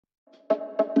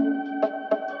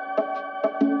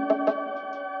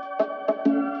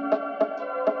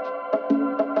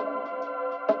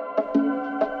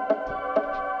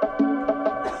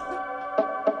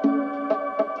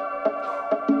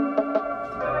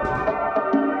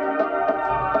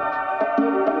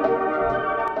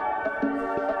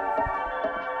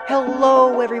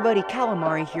Hello everybody,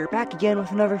 Calamari here, back again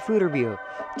with another food review.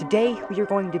 Today we are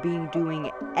going to be doing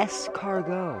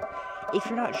escargot. If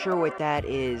you're not sure what that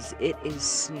is, it is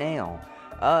snail.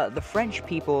 The French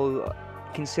people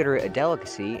consider it a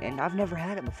delicacy, and I've never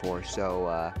had it before,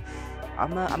 so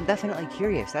I'm definitely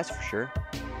curious, that's for sure.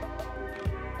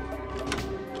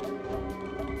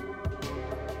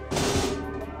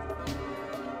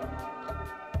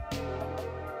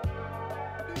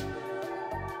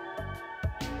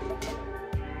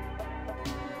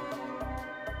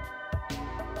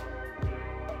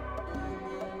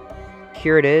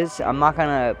 Here it is. I'm not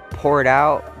gonna pour it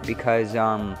out because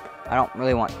I don't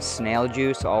really want snail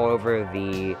juice all over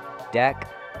the deck,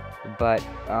 but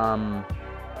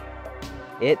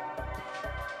it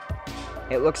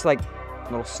looks like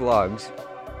little slugs.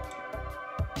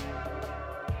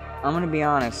 I'm gonna be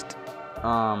honest,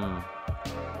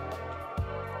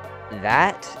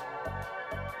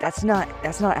 that's not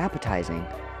appetizing.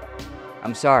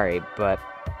 I'm sorry, but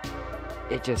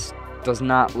it just does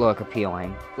not look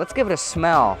appealing. Let's give it a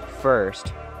smell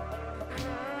first.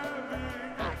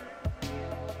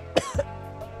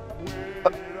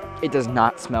 It does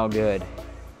not smell good.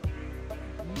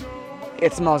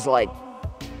 It smells like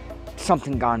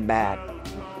something gone bad.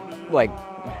 Like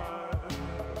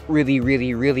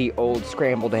really old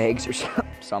scrambled eggs or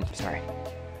something. Sorry.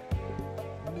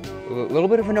 A little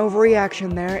bit of an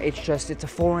overreaction there. It's a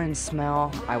foreign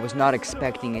smell. I was not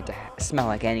expecting it to smell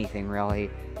like anything really.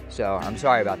 So I'm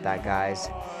sorry about that, guys.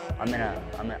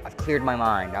 I've cleared my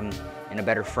mind. I'm in a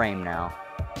better frame now.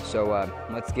 So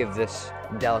let's give this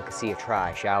delicacy a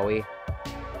try, shall we?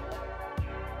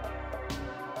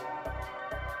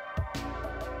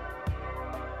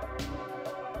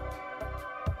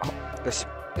 Oh,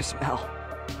 the smell.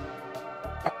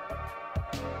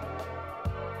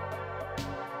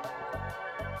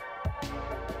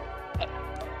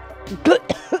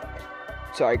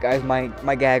 Sorry guys,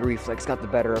 my gag reflex got the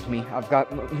better of me.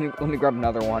 Let me grab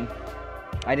another one.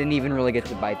 I didn't even really get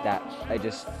to bite that.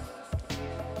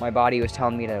 My body was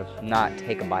telling me to not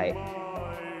take a bite.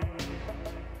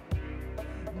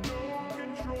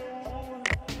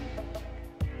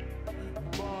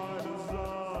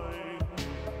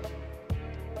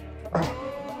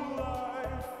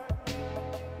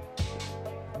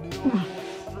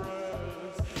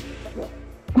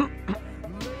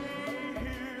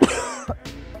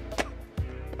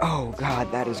 Oh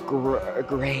god, that is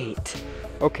great.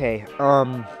 Okay,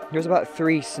 there's about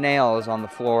 3 snails on the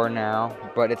floor now,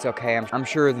 but it's okay. I'm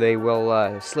sure they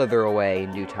will slither away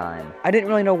in due time. I didn't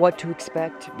really know what to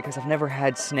expect because I've never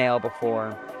had snail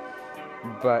before,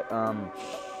 but I'm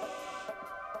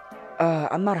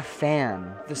not a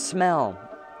fan. The smell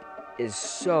is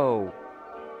so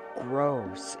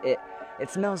gross. It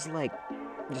smells like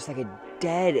just like a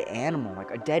dead animal,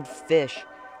 like a dead fish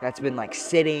that's been like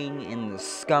sitting in the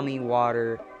scummy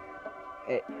water.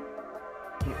 It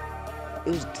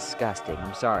was disgusting.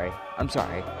 I'm sorry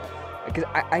because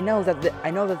I know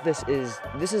that this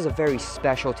is a very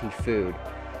specialty food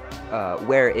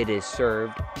where it is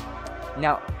served.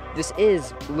 Now this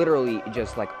is literally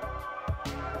just like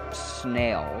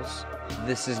snails.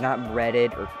 This is not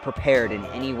breaded or prepared in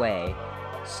any way,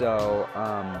 so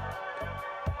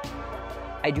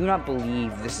I do not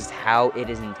believe this is how it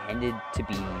is intended to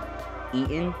be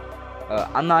eaten.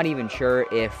 I'm not even sure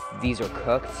if these are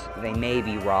cooked. They may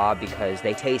be raw because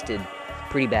they tasted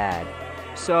pretty bad.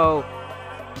 So,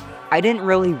 I didn't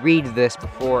really read this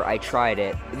before I tried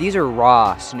it. These are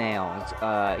raw snails.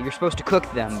 You're supposed to cook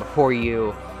them before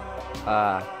you...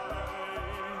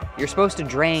 you're supposed to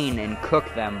drain and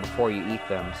cook them before you eat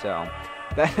them, so...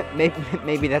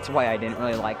 maybe that's why I didn't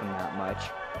really like them that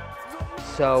much.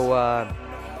 So,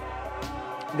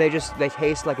 they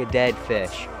taste like a dead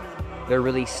fish. They're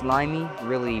really slimy,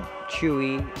 really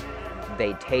chewy.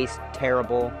 They taste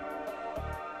terrible.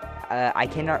 I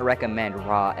cannot recommend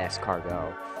raw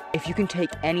escargot. If you can take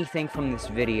anything from this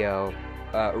video,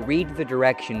 read the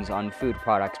directions on food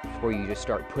products before you just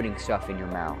start putting stuff in your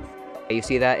mouth. You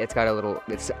see that?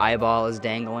 Its eyeball is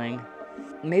dangling.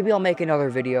 Maybe I'll make another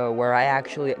video where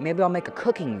maybe I'll make a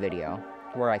cooking video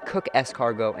where I cook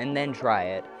escargot and then try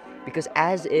it. Because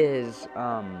as is,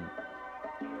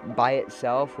 by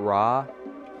itself, raw,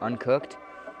 uncooked,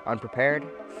 unprepared,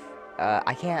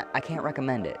 I can't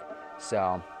recommend it.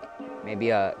 So, maybe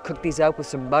cook these up with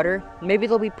some butter. Maybe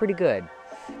they'll be pretty good.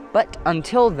 But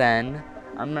until then,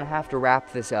 I'm gonna have to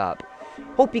wrap this up.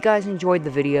 Hope you guys enjoyed the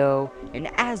video,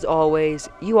 and as always,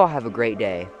 you all have a great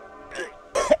day.